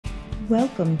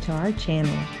Welcome to our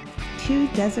channel, Two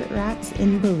Desert Rats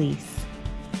in Belize.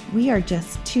 We are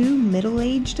just two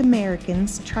middle-aged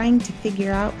Americans trying to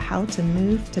figure out how to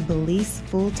move to Belize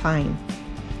full-time.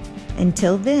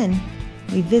 Until then,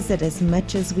 we visit as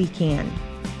much as we can.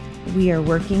 We are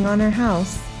working on our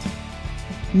house,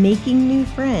 making new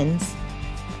friends,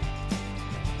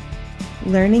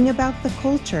 learning about the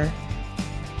culture,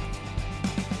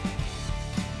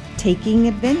 taking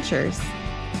adventures,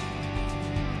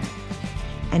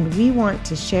 and we want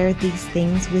to share these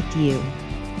things with you.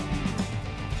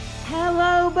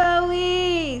 Hello,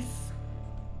 Belize!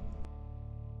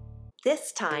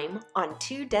 This time on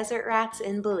Two Desert Rats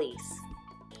in Belize.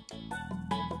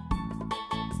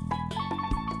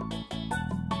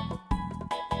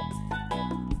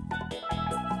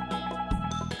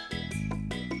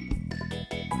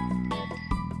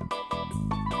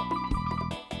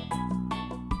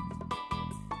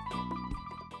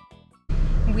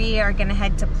 We are going to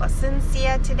head to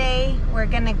Placencia today. We're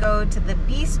going to go to the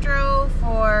bistro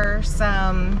for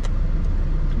some,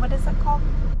 what is it called?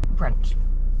 Brunch.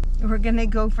 We're going to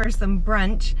go for some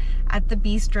brunch at the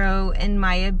bistro in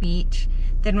Maya Beach.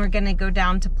 Then we're going to go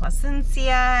down to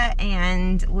Placencia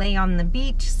and lay on the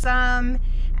beach some,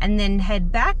 and then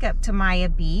head back up to Maya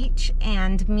Beach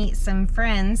and meet some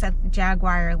friends at the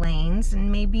Jaguar Lanes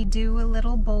and maybe do a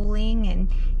little bowling and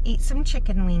eat some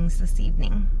chicken wings this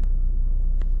evening.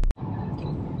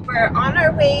 We're on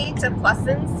our way to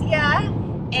Placencia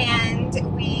and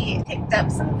we picked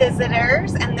up some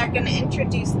visitors and they're going to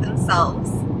introduce themselves.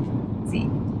 Let's see.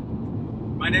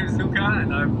 My name is Luca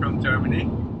and I'm from Germany.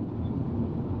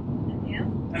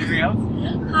 Anything else?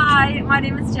 Hi, my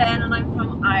name is Jen and I'm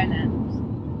from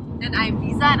Ireland. And I'm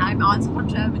Lisa and I'm also from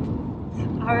Germany.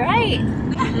 Alright.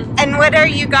 And what are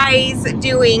you guys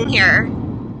doing here?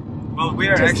 Well, we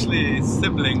are actually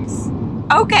siblings.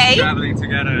 Okay. Traveling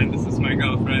together, and this is my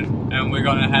girlfriend, and we're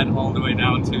gonna head all the way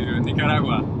down to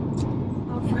Nicaragua.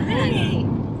 Alright.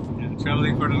 Yeah,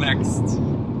 traveling for the next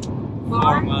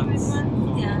 4 months.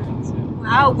 Yeah.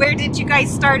 Wow, where did you guys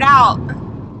start out?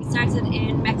 We started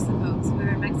in Mexico, so we were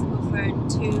in Mexico for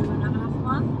 2.5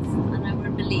 months, and now we're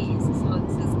in Belize, so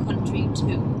this is country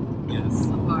 2 Yes.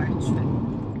 of our trip.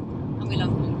 And we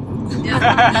love Belize.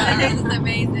 Yeah, this is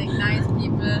amazing, nice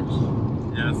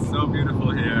people. Yeah, so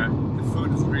beautiful here. The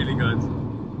food is really good.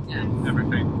 Yeah.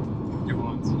 Everything you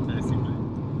want, basically.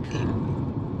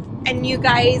 And you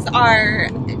guys are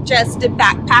just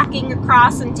backpacking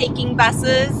across and taking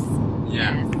buses?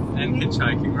 Yeah, and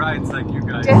hitchhiking rides like you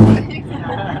guys.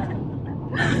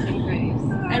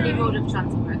 Any mode of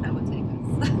transport that would take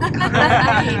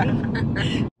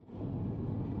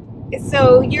us.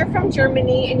 So you're from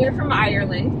Germany and you're from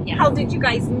Ireland. Yes. How did you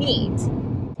guys meet?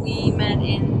 We met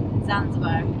in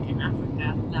Zanzibar in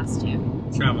Africa last year.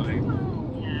 Traveling.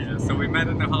 Yeah. Yeah, so we met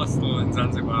in the hostel in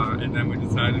Zanzibar, and then we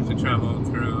decided to travel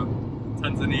through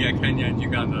Tanzania, Kenya, and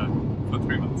Uganda for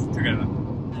 3 months together.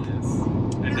 Yes.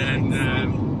 And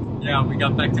then, yeah, we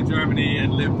got back to Germany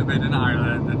and lived a bit in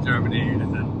Ireland and Germany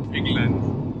and then England.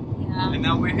 Yeah. And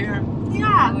now we're here.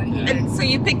 Yeah. We're here. And so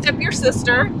you picked up your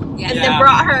sister and Yeah. then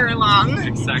brought her along.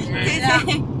 Exactly. Yeah.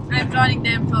 I'm joining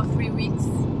them for 3 weeks.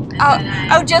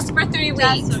 Oh, just for 3 weeks.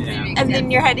 Just for 3 weeks. And then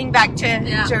you're heading back to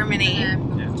Yeah. Germany.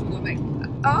 And Yeah. to go back.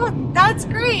 Oh, that's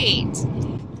great.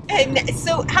 And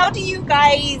so how do you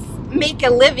guys make a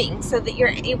living so that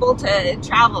you're able to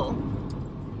travel?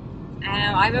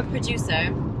 I'm a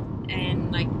producer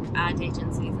in like ad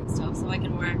agencies and stuff, so I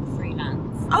can work freelance.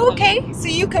 Oh, okay. So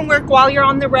you can work while you're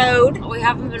on the road. So we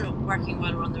haven't been working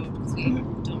while we're on the road because we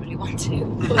don't really want to.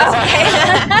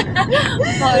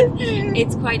 But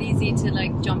it's quite easy to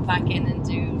like jump back in and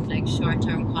do like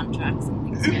short-term contracts and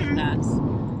things like that.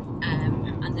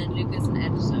 And then Luca's an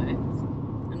editor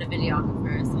and a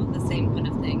videographer, so the same kind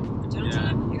of thing. But don't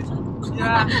Yeah. you yourself?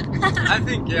 Yeah, I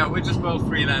think, yeah, we're just both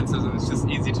freelancers and it's just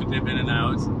easy to dip in and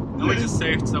out. And we just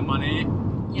saved some money.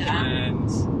 Yeah. And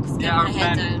Just yeah, our get my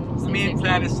head plan, down, the main basically.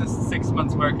 plan is just 6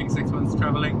 months working, 6 months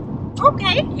traveling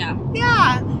Okay. Yeah.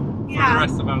 Yeah. for the Yeah.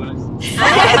 rest of our lives.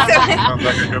 Sounds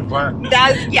like a good plan.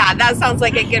 That sounds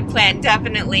like a good plan,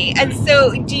 definitely. And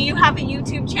so, do you have a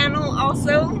YouTube channel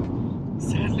also?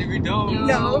 Sadly, we don't.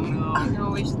 No. No,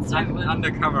 we should start one.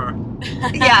 Undercover.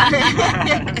 Yeah.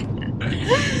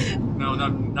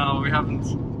 No, we haven't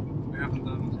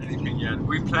done anything yet.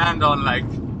 We planned on like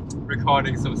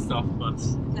recording some stuff, but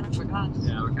Kind of forgot.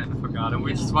 yeah, we kind of forgot, and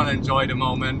we just want to enjoy the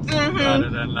moment Mhm. rather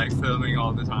than like filming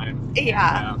all the time.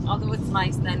 Yeah. Although it's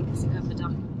nice then because you have a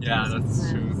doc. Yeah,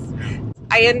 that's true. Yeah.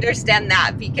 I understand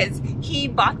that because he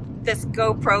bought this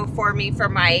GoPro for me for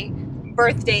my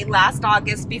birthday last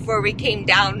August before we came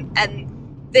down, and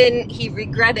then he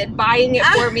regretted buying it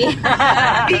for me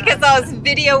because I was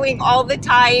videoing all the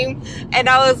time, and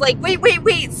I was like,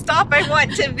 wait, stop, I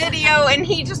want to video, and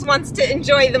he just wants to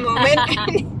enjoy the moment.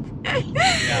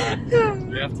 Yeah,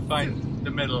 you have to find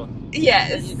the middle.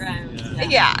 Yes.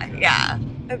 Yeah.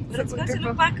 But it's good to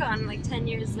look back on like 10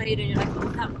 years later and you're like, oh,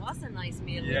 that was a nice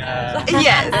meal. Yeah.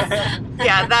 Yes.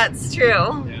 Yeah, that's true.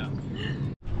 Yeah.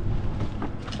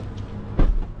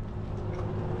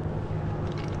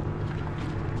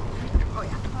 Oh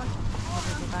yeah. I'll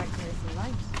go back here some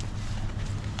light.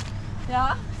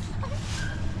 Yeah.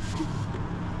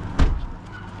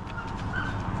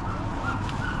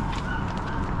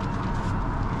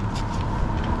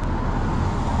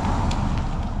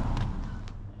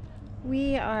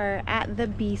 We are at the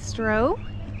bistro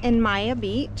in Maya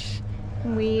Beach.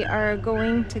 We are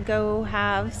going to go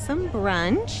have some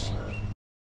brunch.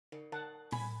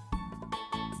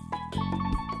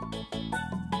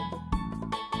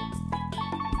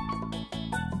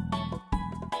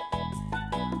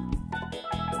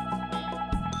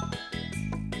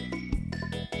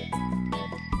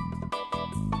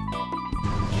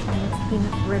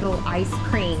 Peanut brittle ice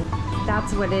cream.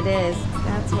 That's what it is.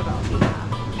 That's what I'll be having.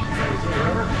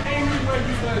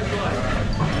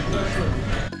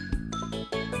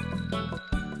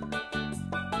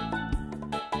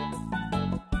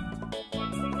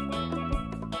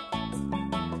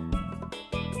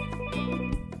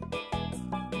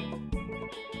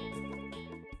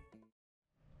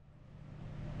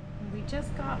 We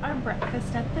just got our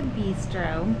breakfast at the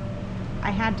bistro.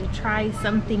 I had to try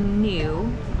something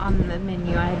new on the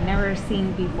menu I had never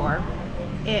seen before.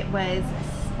 It was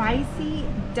spicy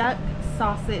duck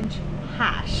sausage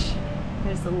hash.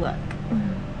 Here's a look.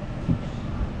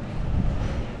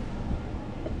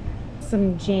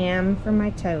 Some jam for my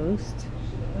toast,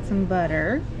 some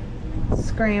butter,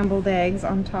 scrambled eggs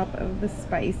on top of the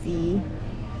spicy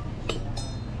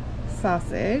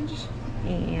sausage,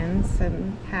 and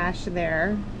some hash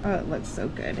there. Oh, it looks so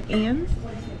good. And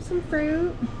some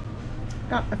fruit.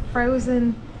 Got the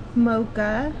frozen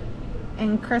mocha,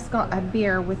 and Chris got a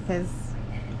beer with his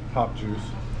Hop juice.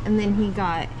 and then he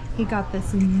got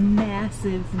this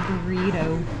massive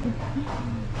burrito.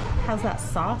 How's that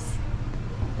sauce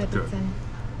that it's in?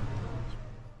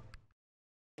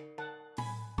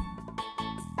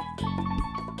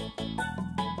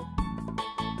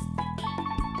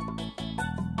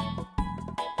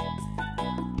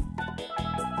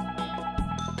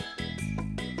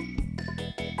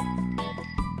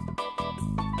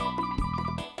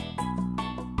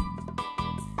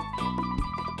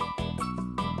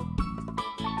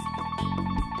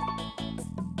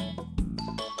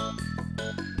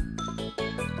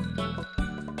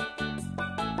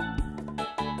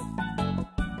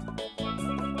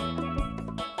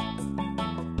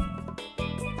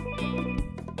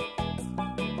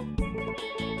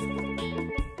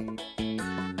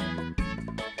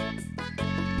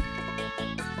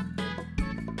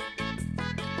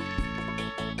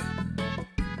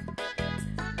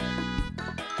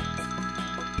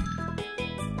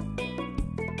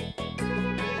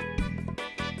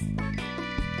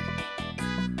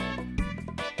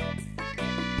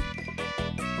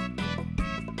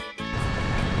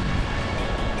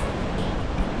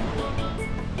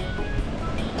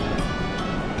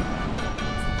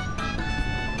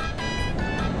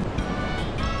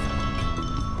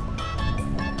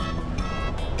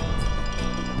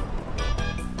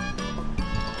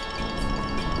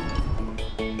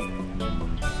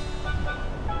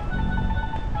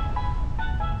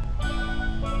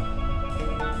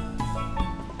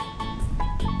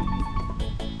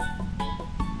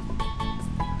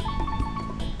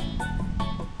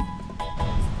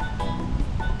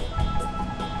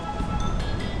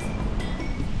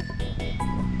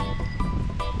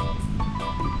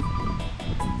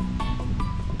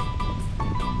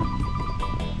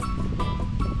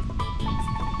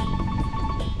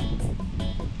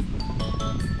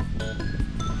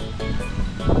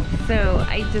 So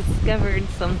I discovered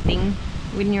something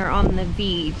when you're on the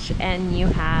beach and you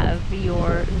have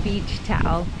your beach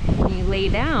towel and you lay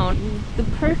down, the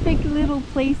perfect little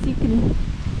place you can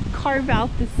carve out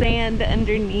the sand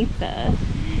underneath the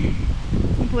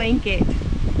blanket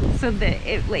so that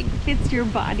it like fits your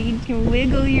body. You can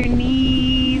wiggle your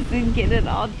knees and get it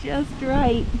all just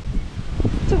right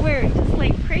to where it just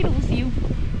like cradles you.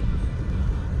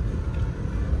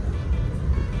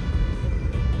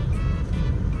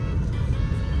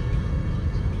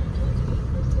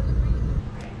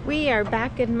 We are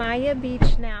back in Maya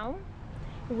Beach now.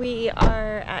 We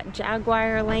are at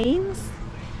Jaguar Lanes.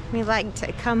 We like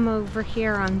to come over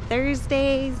here on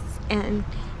Thursdays and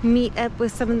meet up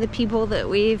with some of the people that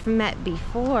we've met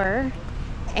before,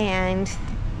 and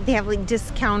they have like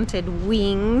discounted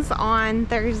wings on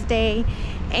Thursday,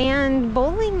 and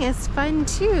bowling is fun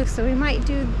too, so we might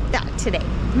do that today.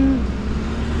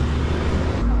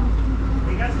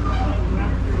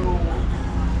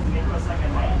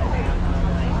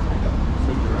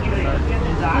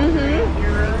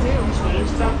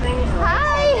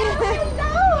 Hi!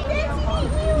 Hello! Nice to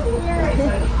meet you!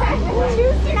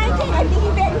 Tuesday night, I think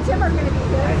Yvette and Tim are going to be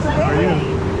here. How are you?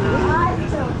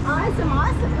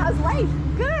 Awesome. How's life?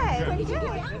 Good. What did you do?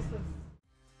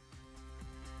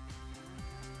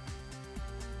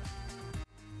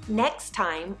 Next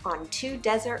time on Two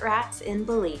Desert Rats in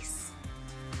Belize.